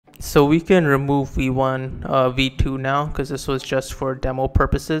So we can remove v1, v2 now, because this was just for demo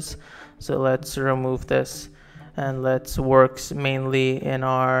purposes. So let's remove this, and let's work mainly in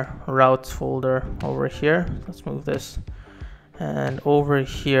our routes folder over here. Let's move this and over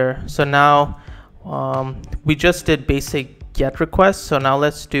here. So now we just did basic get request. So now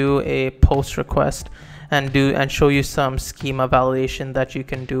let's do a post request and show you some schema validation that you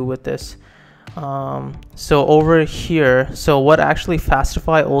can do with this. So over here, so what actually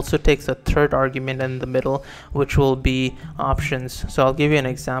Fastify also takes a third argument in the middle, which will be options. So I'll give you an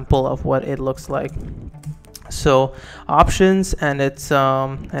example of what it looks like. So options, and it's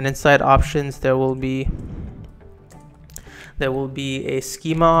and inside options there will be a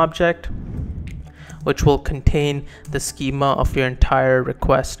schema object which will contain the schema of your entire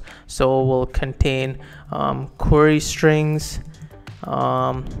request. So it will contain query strings.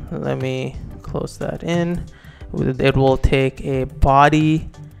 Let me close that in. It will take a body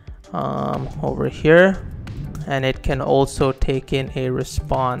over here, and it can also take in a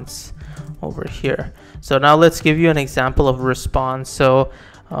response over here. So now let's give you an example of response. So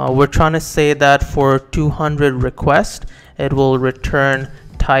we're trying to say that for 200 requests, it will return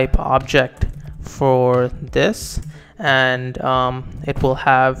type object for this, and it will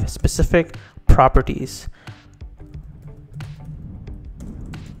have specific properties.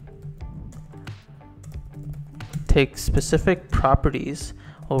 Take specific properties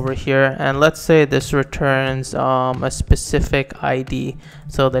over here, and let's say this returns a specific ID.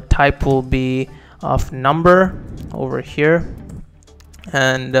 So the type will be of number over here,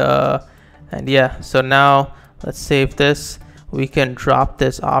 and yeah. So now let's save this. We can drop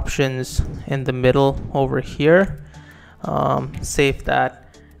this options in the middle over here. Save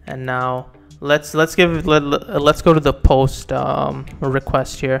that, and now let's go to the post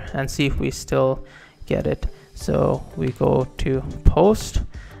request here and see if we still get it. So we go to post,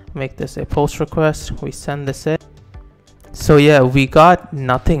 make this a post request, we send this in. So yeah, we got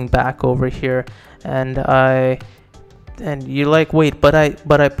nothing back over here, and you're like, wait, but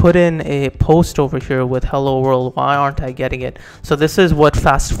I put in a post over here with hello world, why aren't I getting it? So this is what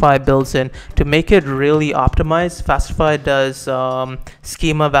Fastify builds in. To make it really optimized, Fastify does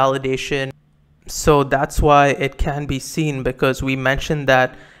schema validation. So that's why it can be seen, because we mentioned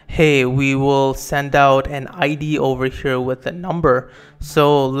that, hey, we will send out an ID over here with a number.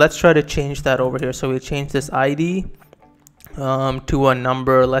 So let's try to change that over here. So we change this ID to a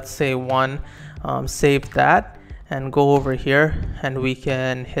number, let's say 1. Save that and go over here, and we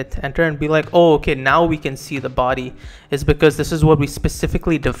can hit enter and be like, oh, okay, now we can see the body. It's because this is what we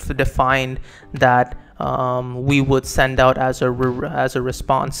specifically defined that we would send out as a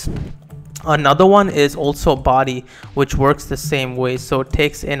response. Another one is also body, which works the same way. So it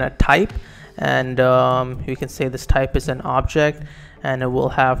takes in a type, and you can say this type is an object, and it will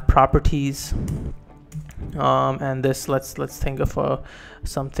have properties. And this, let's think of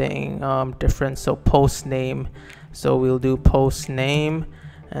something different. So post name. So we'll do post name,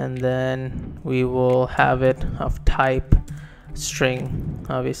 and then we will have it of type string,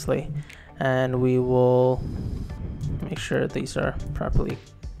 obviously, and we will make sure these are properly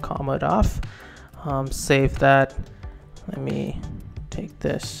commaed off. Save that. Let me take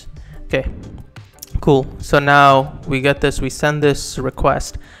this. Okay, cool. So now we get this, we send this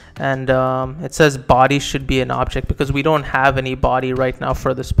request, and it says body should be an object because we don't have any body right now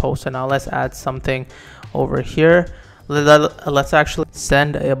for this post. And now let's add something over here. Let's actually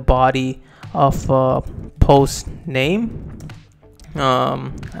send a body of post name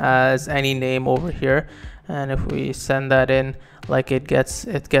as any name over here, and if we send that in, like it gets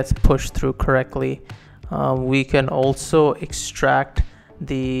pushed through correctly. We can also extract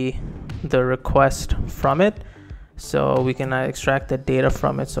the request from it, so we can extract the data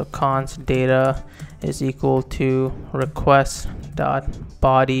from it. So const data is equal to request dot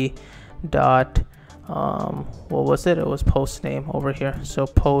body dot what was it? It was post name over here. So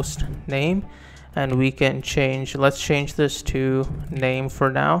post name, and we can change, let's change this to name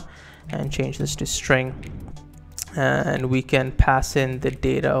for now and change this to string, and we can pass in the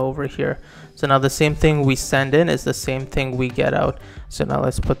data over here. So now the same thing we send in is the same thing we get out. So now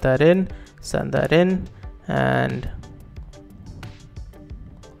let's put that in, send that in, and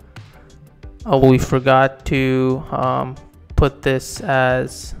oh, we forgot to put this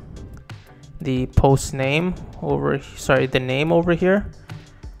as the post name over, sorry, the name over here.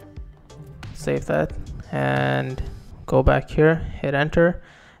 Save that and go back here, hit enter,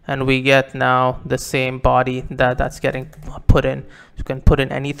 and we get now the same body that's getting put in. You can put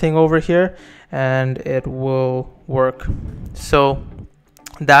in anything over here and it will work. So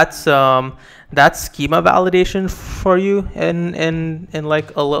that's that's schema validation for you in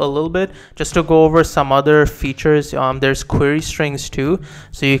like a little bit. Just to go over some other features, there's query strings too,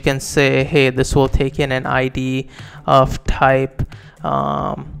 so you can say, hey, this will take in an ID of type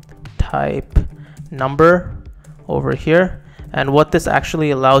type number over here. And what this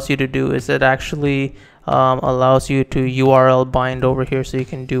actually allows you to do is it actually allows you to URL bind over here, so you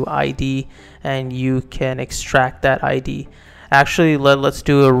can do ID and you can extract that ID. Actually, let's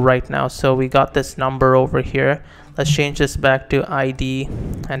do it right now. So we got this number over here. Let's change this back to ID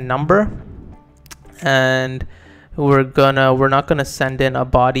and number, and we're not gonna send in a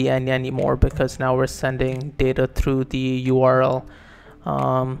body anymore, because now we're sending data through the URL.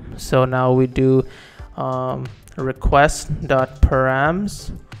 So now we do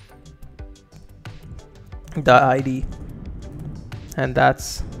request.params.id, and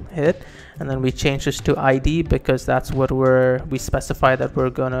that's it. And then we change this to ID because that's what we specify that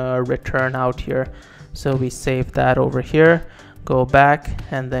we're gonna return out here. So we save that over here, go back,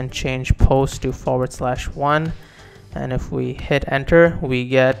 and then change post to /1. And if we hit enter, we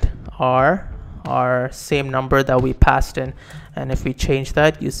get our same number that we passed in. And if we change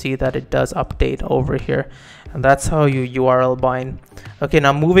that, you see that it does update over here. And that's how you URL bind. Okay,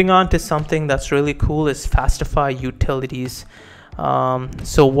 now moving on to something that's really cool is Fastify utilities.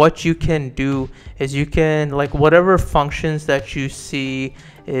 So what you can do is you can, like, whatever functions that you see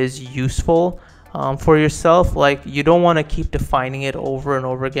is useful for yourself, like you don't want to keep defining it over and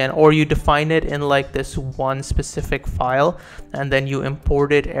over again, or you define it in like this one specific file and then you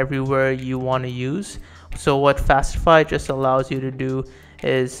import it everywhere you want to use. So what Fastify just allows you to do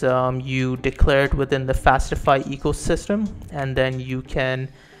is you declare it within the Fastify ecosystem, and then you can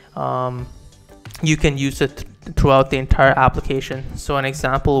use it throughout the entire application. So an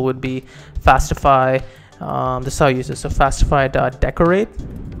example would be Fastify, this is how you use it. So Fastify.decorate,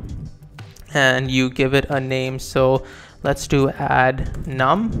 and you give it a name. So let's do add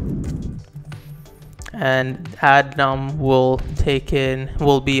num, and add num will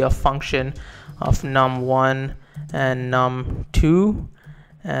be a function of num1 and num2,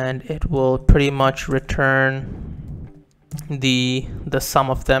 and it will pretty much return the sum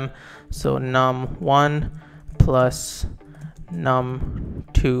of them. So num1 plus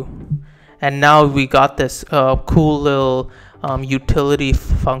num2, and now we got this cool little utility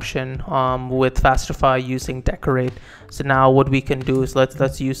function with Fastify using decorate. So now what we can do is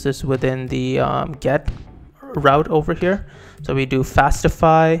let's use this within the get route over here. So we do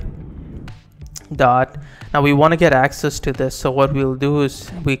Fastify dot, now we want to get access to this, so what we'll do is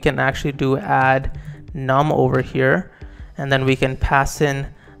we can actually do add num over here, and then we can pass in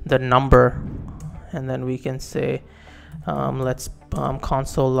the number, and then we can say let's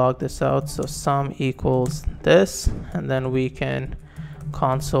console log this out. So sum equals this, and then we can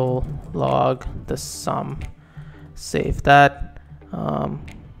console log the sum, save that,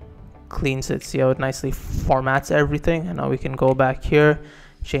 cleans it, see how it nicely formats everything. And now we can go back here,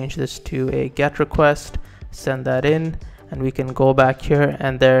 change this to a get request, send that in, and we can go back here,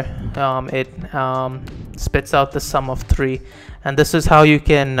 and there it spits out the sum of 3. And this is how you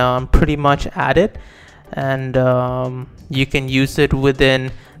can pretty much add it, and you can use it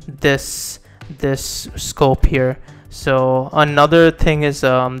within this scope here. So another thing is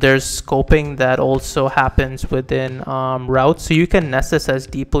there's scoping that also happens within routes, so you can nest this as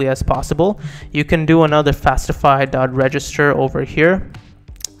deeply as possible. You can do another Fastify.register over here,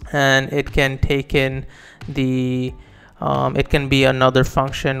 and it can take in the it can be another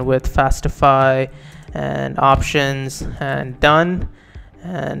function with Fastify and options and done.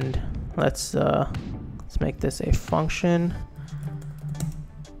 And let's make this a function,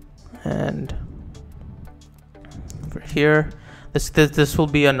 and over here this will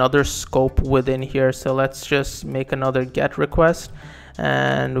be another scope within here. So let's just make another get request,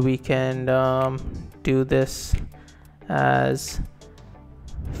 and we can do this as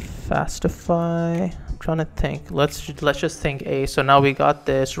Fastify. I'm trying to think, let's just think A. So now we got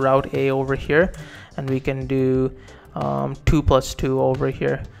this route A over here, and we can do 2 plus 2 over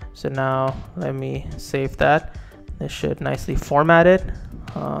here. So now let me save that. This should nicely format it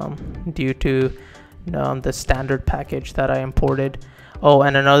due to the standard package that I imported. Oh,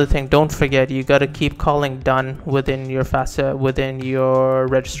 and another thing, don't forget, you got to keep calling done within your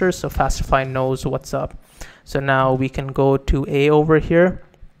register, so Fastify knows what's up. So now we can go to A over here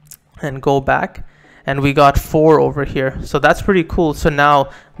and go back, and we got 4 over here. So that's pretty cool. So now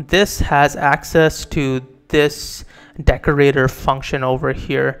this has access to this decorator function over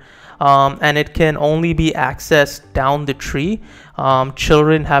here, and it can only be accessed down the tree.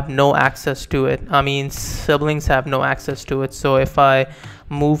 Children have no access to it. I mean, siblings have no access to it. So if I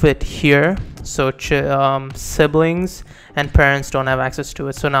move it here, So siblings and parents don't have access to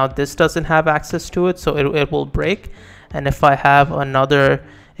it. So now this doesn't have access to it, so it will break. And if I have another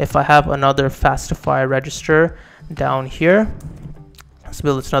Fastify register down here, let's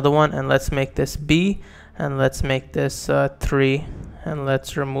build this another one, and let's make this B, and let's make this 3, and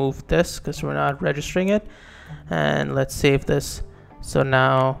let's remove this because we're not registering it, and let's save this. So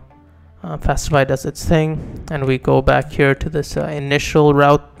now Fastify does its thing, and we go back here to this initial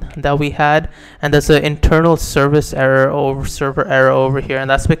route that we had, and there's an internal service error or server error over here, and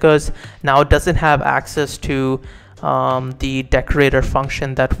that's because now it doesn't have access to the decorator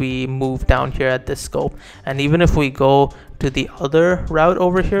function that we moved down here at this scope. And even if we go to the other route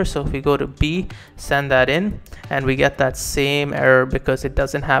over here, so if we go to B, send that in, and we get that same error because it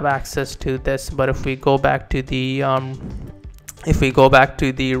doesn't have access to this. But if we go back to the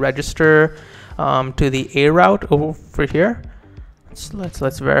register to the A route over here,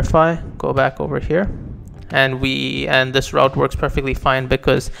 let's verify, go back over here, and this route works perfectly fine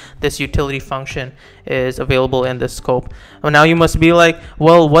because this utility function is available in this scope. Well, now you must be like,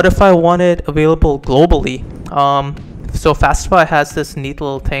 well, what if I want it available globally? So Fastify has this neat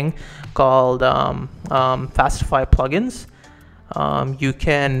little thing called Fastify plugins. You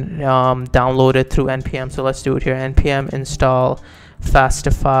can download it through npm. So let's do it here. Npm install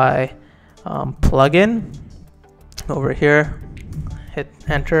Fastify plugin over here. Hit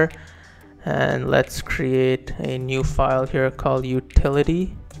enter, and let's create a new file here called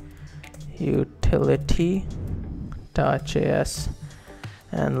utility.js,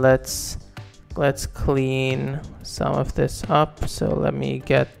 and let's clean some of this up. So let me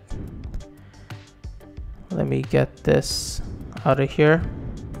get this out of here,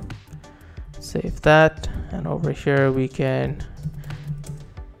 save that, and over here we can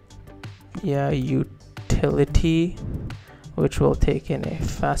utility, which will take in a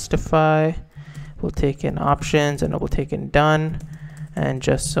Fastify, we'll take in options, and it will take in done. And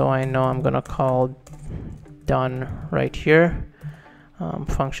just so I know, I'm gonna call done right here.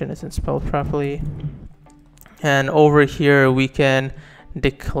 Function isn't spelled properly. And over here we can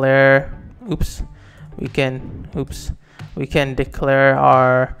declare, we can declare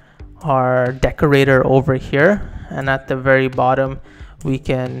our decorator over here, and at the very bottom we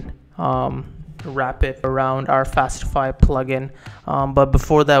can wrap it around our Fastify plugin. But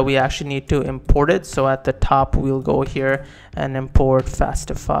before that, we actually need to import it. So at the top, we'll go here and import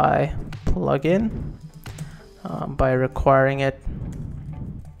Fastify plugin by requiring it,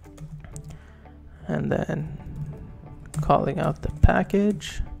 and then calling out the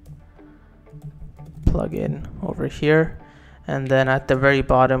package plugin over here. And then at the very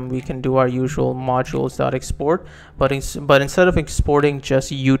bottom, we can do our usual modules.export, but instead of exporting just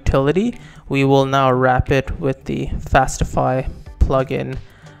utility, we will now wrap it with the Fastify plugin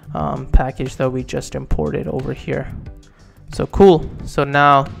package that we just imported over here. So cool. So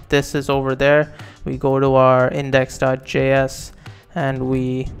now this is over there. We go to our index.js and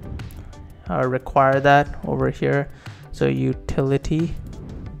we require that over here. So utility,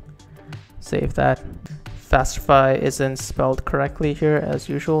 save that. Fastify isn't spelled correctly here as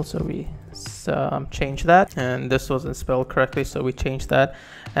usual, so we change that, and this wasn't spelled correctly, so we change that.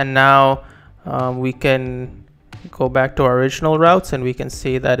 And now we can go back to our original routes, and we can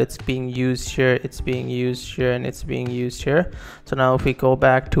see that it's being used here, it's being used here, and it's being used here. So now if we go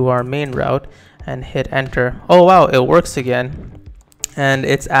back to our main route and hit enter, oh wow, it works again, and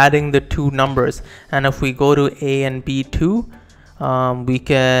it's adding the two numbers. And if we go to A and B2,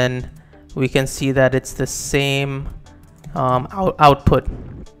 we can see that it's the same output.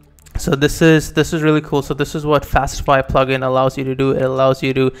 So this is really cool. So this is what Fastify plugin allows you to do. It allows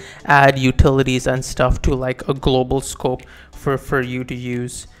you to add utilities and stuff to like a global scope for you to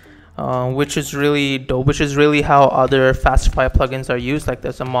use, which is really dope, which is really how other Fastify plugins are used. Like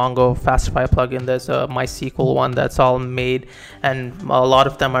there's a Mongo Fastify plugin, there's a MySQL one that's all made, and a lot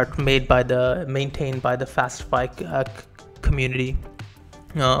of them are maintained by the Fastify community.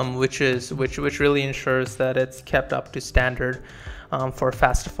 Which really ensures that it's kept up to standard for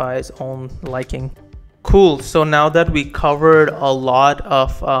Fastify's own liking. Cool. So now that we covered a lot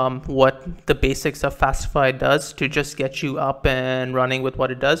of what the basics of Fastify does to just get you up and running with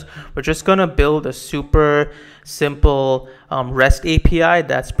what it does, we're just gonna build a super simple REST API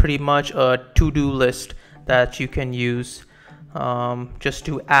that's pretty much a to-do list that you can use just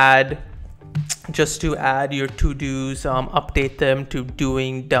to add your to-dos, update them to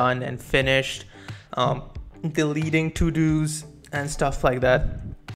doing, done, and finished, deleting to-dos and stuff like that.